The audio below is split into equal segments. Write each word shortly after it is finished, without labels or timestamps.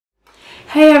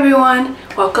Hey everyone,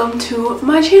 welcome to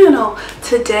my channel.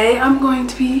 Today I'm going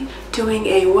to be doing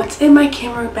a what's in my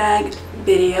camera bag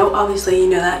video. Obviously you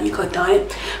know that, you clicked on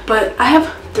it, but I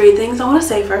have three things I want to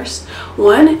say first.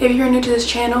 One, if you're new to this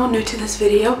channel, new to this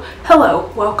video,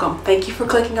 hello, welcome. Thank you for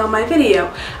clicking on my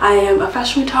video. I am a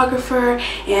fashion photographer,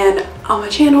 and on my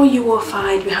channel you will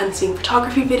find behind the scenes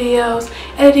photography videos,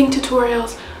 editing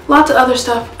tutorials, lots of other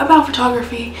stuff about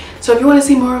photography. So if you want to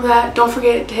see more of that, don't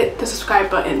forget to hit the subscribe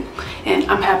button, and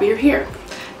I'm happy you're here.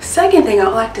 Second thing I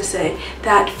would like to say,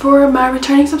 that for my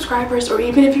returning subscribers, or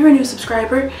even if you're a new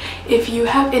subscriber, if you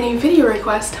have any video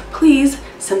requests, please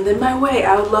send them my way.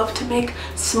 I would love to make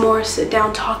some more sit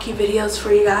down talky videos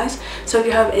for you guys. So if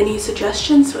you have any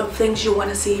suggestions of things you want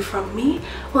to see from me,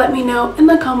 let me know in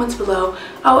the comments below.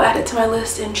 I'll add it to my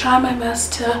list and try my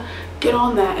best to get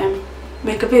on that and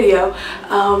make a video.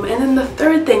 And then the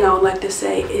third thing I would like to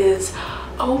say is,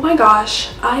 oh my gosh,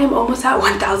 I am almost at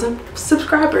 1,000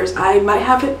 subscribers. I might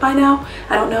have it by now,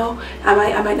 I don't know, I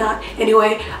might not.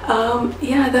 Anyway,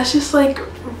 yeah, that's just like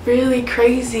really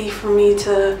crazy for me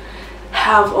to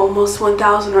have almost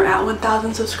 1,000 or at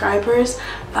 1,000 subscribers.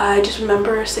 I just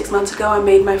remember 6 months ago I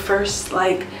made my first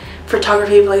like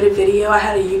photography related video. I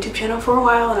had a YouTube channel for a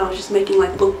while and I was just making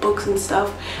like lookbooks and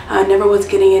stuff. I never was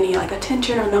getting any like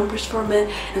attention or numbers from it,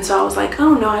 and so I was like,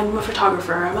 oh no, I'm a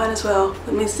photographer, I might as well,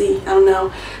 let me see, I don't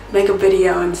know, make a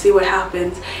video and see what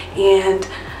happens. And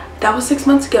that was 6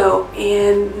 months ago,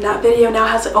 and that video now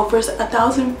has over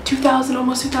 1,000, 2,000,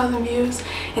 almost 2,000 views,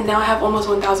 and now I have almost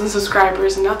 1,000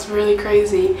 subscribers, and that's really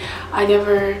crazy. I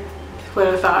never would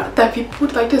have thought that people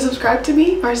would like to subscribe to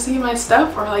me or see my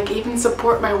stuff or like even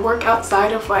support my work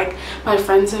outside of like my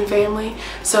friends and family.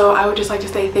 So I would just like to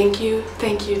say thank you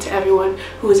to everyone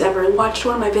who has ever watched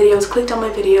one of my videos, clicked on my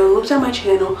video, looked at my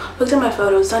channel, looked at my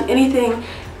photos, done anything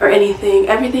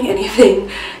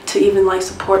to even like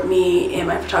support me in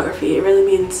my photography. It really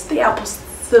means the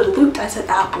absolute, I said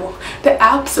apple, the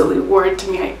absolute world to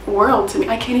me.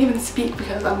 I can't even speak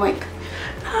because I'm like,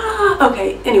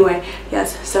 okay, anyway,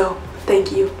 yes, so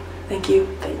thank you.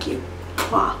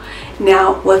 Wow.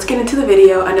 Now let's get into the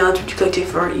video. I know that's what you clicked here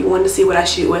for. You wanted to see what I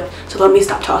shoot with, so let me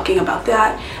stop talking about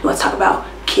that and let's talk about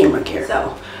camera gear.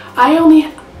 So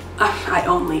I'm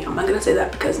not gonna say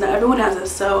that because not everyone has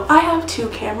this. So I have two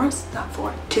cameras, not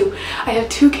four, two. I have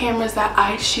two cameras that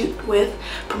I shoot with.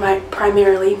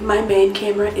 Primarily, my main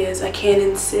camera is a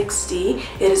Canon 6D.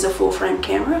 It is a full frame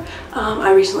camera.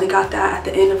 I recently got that at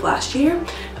the end of last year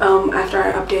after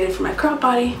I updated for my crop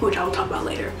body, which I will talk about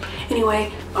later.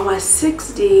 Anyway, on my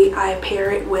 6D, I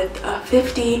pair it with a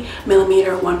 50mm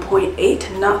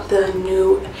 1.8, not the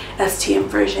new STM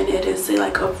version. It is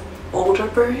like a older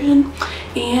version,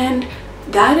 and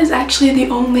that is actually the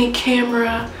only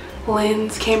camera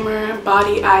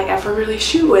body I ever really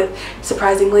shoot with.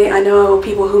 Surprisingly, I know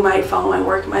people who might follow my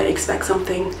work might expect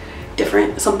something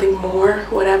different, something more,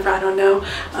 whatever, I don't know.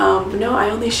 But no, I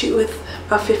only shoot with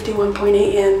a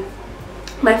 51.8 in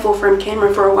my full frame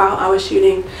camera. For a while I was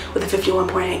shooting with a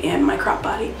 51.8 in my crop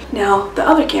body. Now the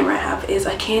other camera I have is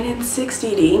a Canon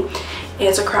 6DD.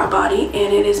 It's a crop body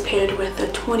and it is paired with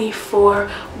a 24,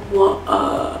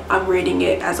 I'm rating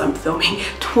it as I'm filming,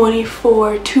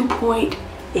 24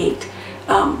 2.8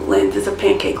 lens. It's a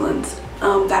pancake lens.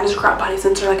 That is a crop body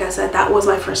sensor. Like I said, that was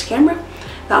my first camera.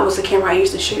 That was the camera I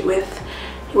used to shoot with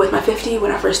my 50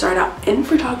 when I first started out in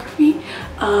photography.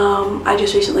 I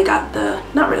just recently got the,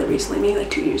 not really recently, maybe like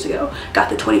 2 years ago, got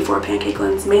the 24 pancake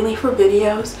lens, mainly for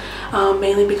videos,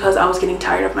 mainly because I was getting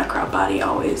tired of my crop body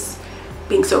always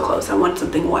being so close. I wanted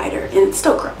something wider, and it's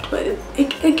still cropped, but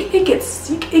it gets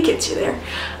you there.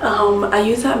 I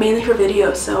use that mainly for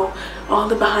videos, so all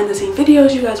the behind the scene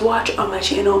videos you guys watch on my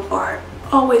channel are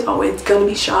always gonna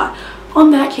be shot on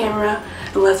that camera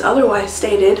unless otherwise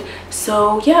stated.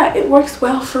 So yeah, it works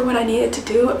well for what I need it to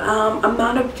do. I'm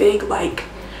not a big like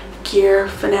gear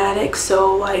fanatic,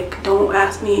 so like don't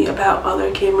ask me about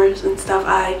other cameras and stuff.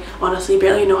 I honestly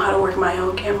barely know how to work my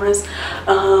own cameras.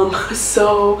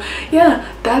 So yeah,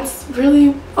 that's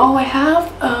really all I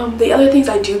have. The other things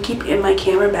I do keep in my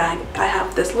camera bag, I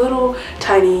have this little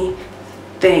tiny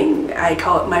thing, I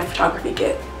call it my photography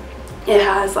kit. It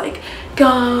has like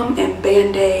gum and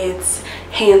band-aids,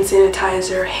 hand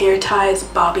sanitizer, hair ties,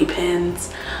 bobby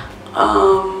pins,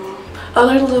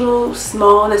 other little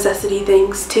small necessity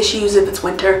things, tissues if it's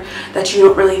winter that you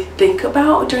don't really think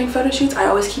about during photo shoots. I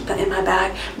always keep that in my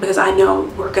bag because I know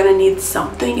we're gonna need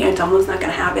something and someone's not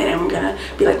gonna have it, and we're gonna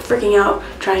be like freaking out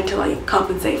trying to like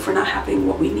compensate for not having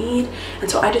what we need. And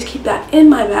so I just keep that in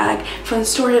my bag. Fun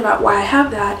story about why I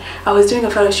have that: I was doing a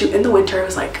photo shoot in the winter. It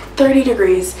was like 30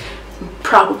 degrees,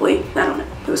 probably, I don't know,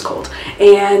 it was cold,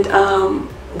 and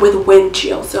with wind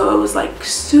chill, so it was like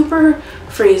super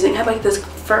freezing. I had like this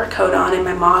fur coat on, and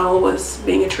my model was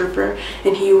being a trooper,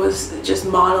 and he was just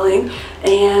modeling,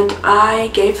 and I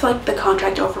gave like the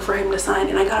contract over for him to sign,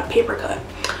 and I got a paper cut.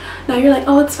 Now you're like,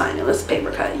 oh, it's fine, it was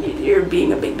paper cut, you're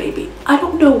being a big baby. I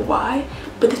don't know why,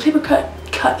 but this paper cut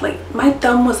like my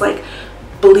thumb was like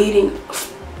bleeding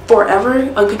forever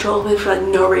uncontrollably for like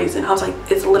no reason. I was like,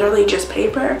 it's literally just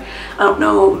paper. I don't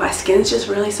know, my skin's just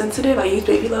really sensitive. I use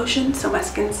baby lotion, so my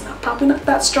skin's probably not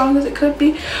that strong as it could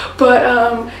be, but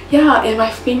yeah, and my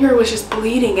finger was just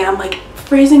bleeding, and I'm like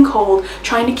freezing cold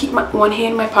trying to keep my one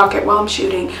hand in my pocket while I'm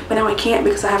shooting, but now I can't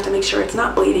because I have to make sure it's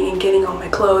not bleeding and getting on my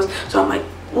clothes. So I'm like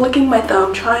licking my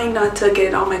thumb, trying not to get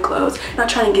it on my clothes, not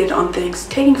trying to get it on things,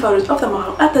 taking photos of the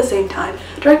model at the same time,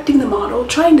 directing the model,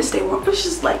 trying to stay warm. It was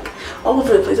just like all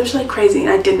over the place. It was like crazy, and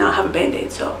I did not have a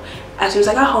band-aid. So as soon as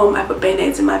I got home, I put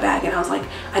band-aids in my bag, and I was like,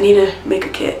 I need to make a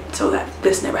kit so that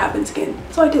this never happens again.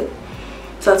 So I did.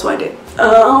 So that's what I did.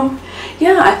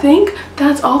 Yeah, I think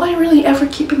that's all I really ever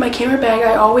keep in my camera bag.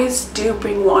 I always do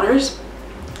bring waters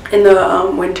in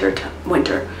the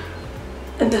winter.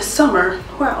 In the summer,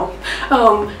 wow.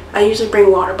 I usually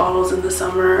bring water bottles in the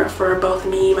summer for both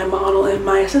me, my model, and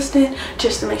my assistant,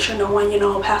 just to make sure no one, you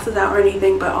know, passes out or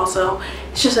anything, but also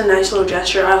it's just a nice little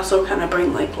gesture. I also kind of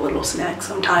bring like little snacks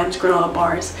sometimes, granola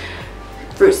bars,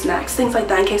 fruit snacks, things like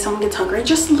that in case someone gets hungry.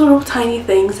 Just little tiny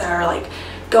things that are like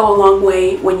go a long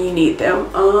way when you need them.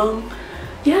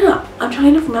 Yeah, I'm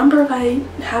trying to remember if I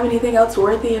have anything else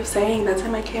worthy of saying that's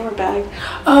in my camera bag.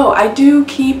 Oh, I do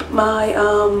keep my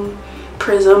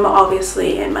prism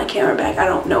obviously in my camera bag. I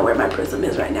don't know where my prism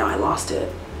is right now. I lost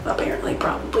it, apparently,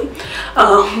 probably.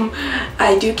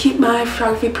 I do keep my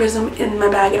photography prism in my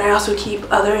bag, and I also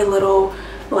keep other little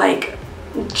like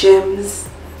gems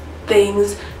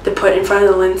things to put in front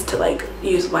of the lens to like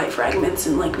use light fragments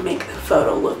and like make the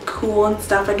photo look cool and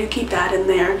stuff. I do keep that in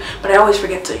there, but I always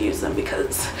forget to use them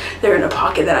because they're in a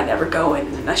pocket that I never go in,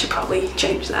 and I should probably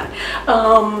change that.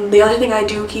 The other thing I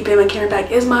do keep in my camera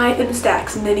bag is my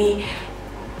Instax Mini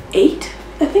 8,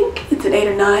 I think it's an 8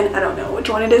 or 9, I don't know which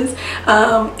one it is.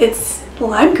 It's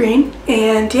lime green,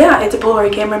 and yeah, it's a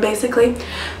Polaroid camera basically.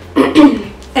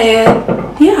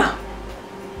 And yeah,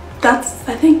 that's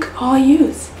I think all I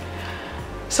use.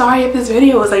 Sorry if this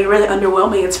video was like really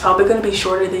underwhelming. It's probably going to be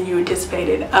shorter than you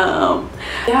anticipated.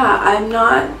 Yeah, I'm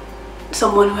not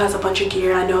someone who has a bunch of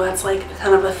gear. I know that's like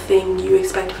kind of a thing. You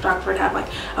expect a photographer to have like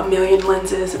a million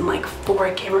lenses and like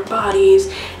 4 camera bodies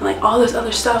and like all this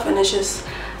other stuff, and it's just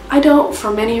I don't,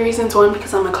 for many reasons. One,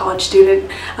 because I'm a college student,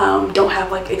 don't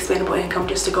have like expendable income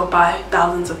just to go buy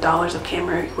thousands of dollars of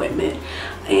camera equipment,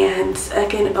 and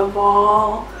second of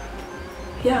all,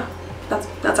 yeah,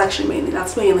 that's actually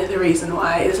that's mainly the reason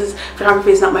why.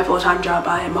 Photography is not my full-time job.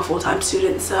 I am a full-time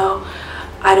student, so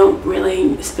I don't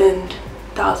really spend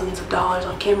thousands of dollars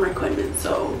on camera equipment.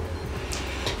 So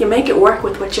you make it work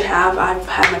with what you have. I've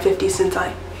had my 50 since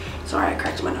sorry, I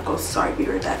cracked my knuckles. Sorry if you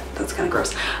heard that. That's kind of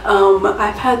gross.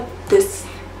 I've had this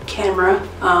camera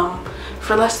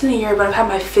for less than a year, but I've had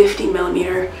my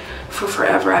 50mm for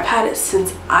forever. I've had it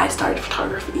since I started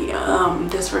photography.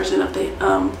 This version of the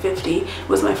 50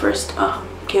 was my first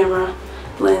camera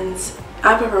lens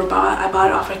I've ever bought. I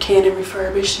bought it off of Canon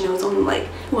refurbished, and it was only like,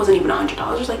 it wasn't even $100.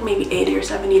 It was like maybe $80 or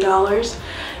 $70.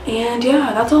 And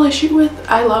yeah, that's all I shoot with.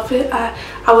 I love it.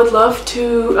 I would love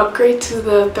to upgrade to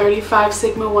the 35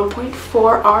 Sigma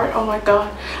 1.4 art. Oh my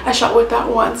god, I shot with that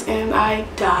once and I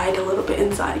died a little bit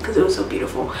inside because it was so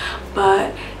beautiful.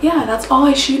 But yeah, that's all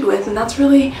I shoot with, and that's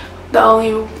really the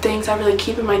only things I really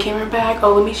keep in my camera bag.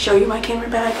 Oh, let me show you my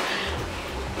camera bag.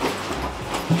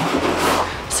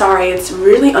 Sorry, it's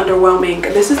really underwhelming.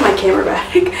 This is my camera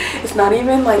bag. It's not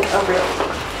even like a real,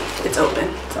 it's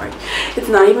open, sorry. It's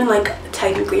not even like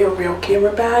technically a real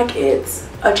camera bag. It's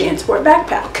a Jansport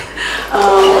Backpack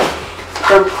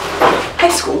from high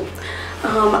school.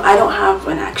 I don't have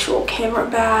an actual camera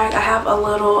bag. I have a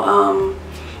little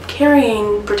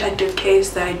carrying protective case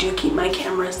that I do keep my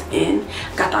cameras in.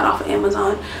 Got that off of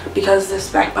Amazon because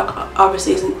this backpack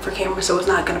obviously isn't for cameras, so it's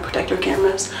not going to protect your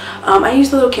cameras. I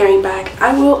use the little carrying bag.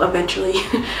 I will eventually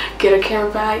get a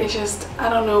camera bag. It's just I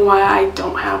don't know why I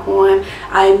don't have one.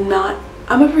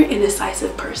 I'm a very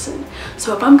indecisive person,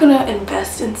 so if I'm gonna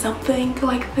invest in something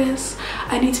like this,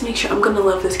 I need to make sure I'm gonna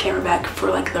love this camera bag for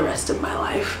like the rest of my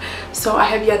life. So I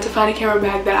have yet to find a camera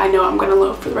bag that I know I'm gonna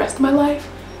love for the rest of my life.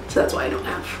 So that's why I don't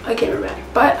have a camera bag,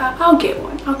 but I'll get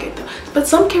one. I'll get them. But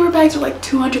some camera bags are like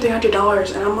 $200,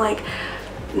 $300, and I'm like,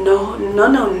 no,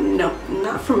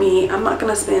 not for me. I'm not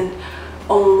gonna spend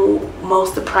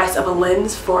almost the price of a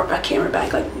lens for a camera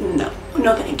bag. Like, no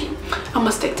thank you. I'm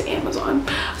gonna stick to Amazon.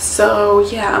 So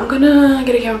yeah, I'm gonna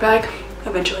get a camera bag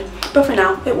eventually, but for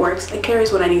now it works. It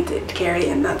carries what I need to carry,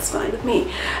 and that's fine with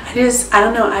me. I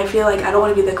don't know, I feel like I don't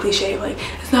want to be the cliche like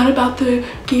it's not about the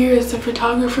gear, it's the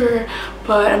photographer,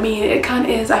 but I mean it kind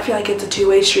of is. I feel like it's a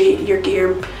two-way street. Your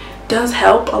gear does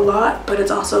help a lot, but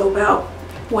it's also about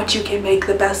what you can make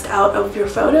the best out of your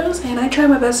photos, and I try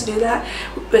my best to do that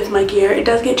with my gear. It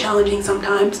does get challenging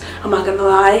sometimes, I'm not gonna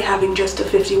lie. Having just a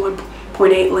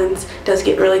 51.8 lens does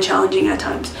get really challenging at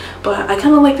times, but I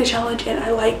kind of like the challenge, and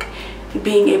I like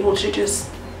being able to just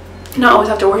not always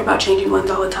have to worry about changing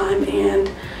lens all the time. And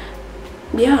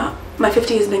yeah, my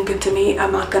 50 has been good to me.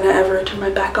 I'm not gonna ever turn my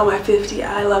back on my 50.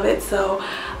 I love it, so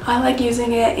I like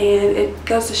using it, and it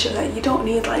goes to show that you don't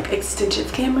need like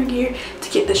extensive camera gear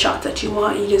to get the shots that you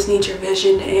want. You just need your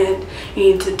vision, and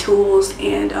you need the tools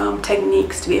and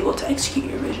techniques to be able to execute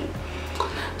your vision.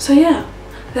 So yeah,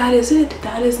 that is it.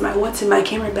 That is my what's in my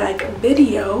camera bag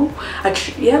video.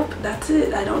 Yep, that's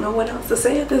it. I don't know what else to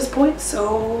say at this point.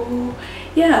 So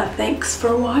yeah, thanks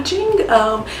for watching.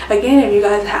 Again, if you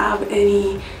guys have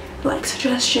any like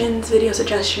suggestions, video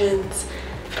suggestions,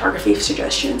 photography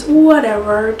suggestions,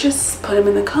 whatever, just put them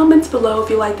in the comments below. If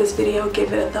you like this video,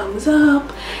 give it a thumbs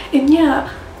up. And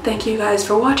yeah, thank you guys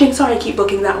for watching. Sorry I keep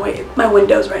looking that way. My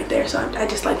window's right there, so I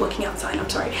just like looking outside. I'm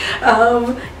sorry.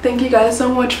 Thank you guys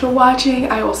so much for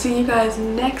watching. I will see you guys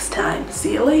next time.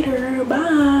 See you later.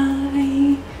 Bye.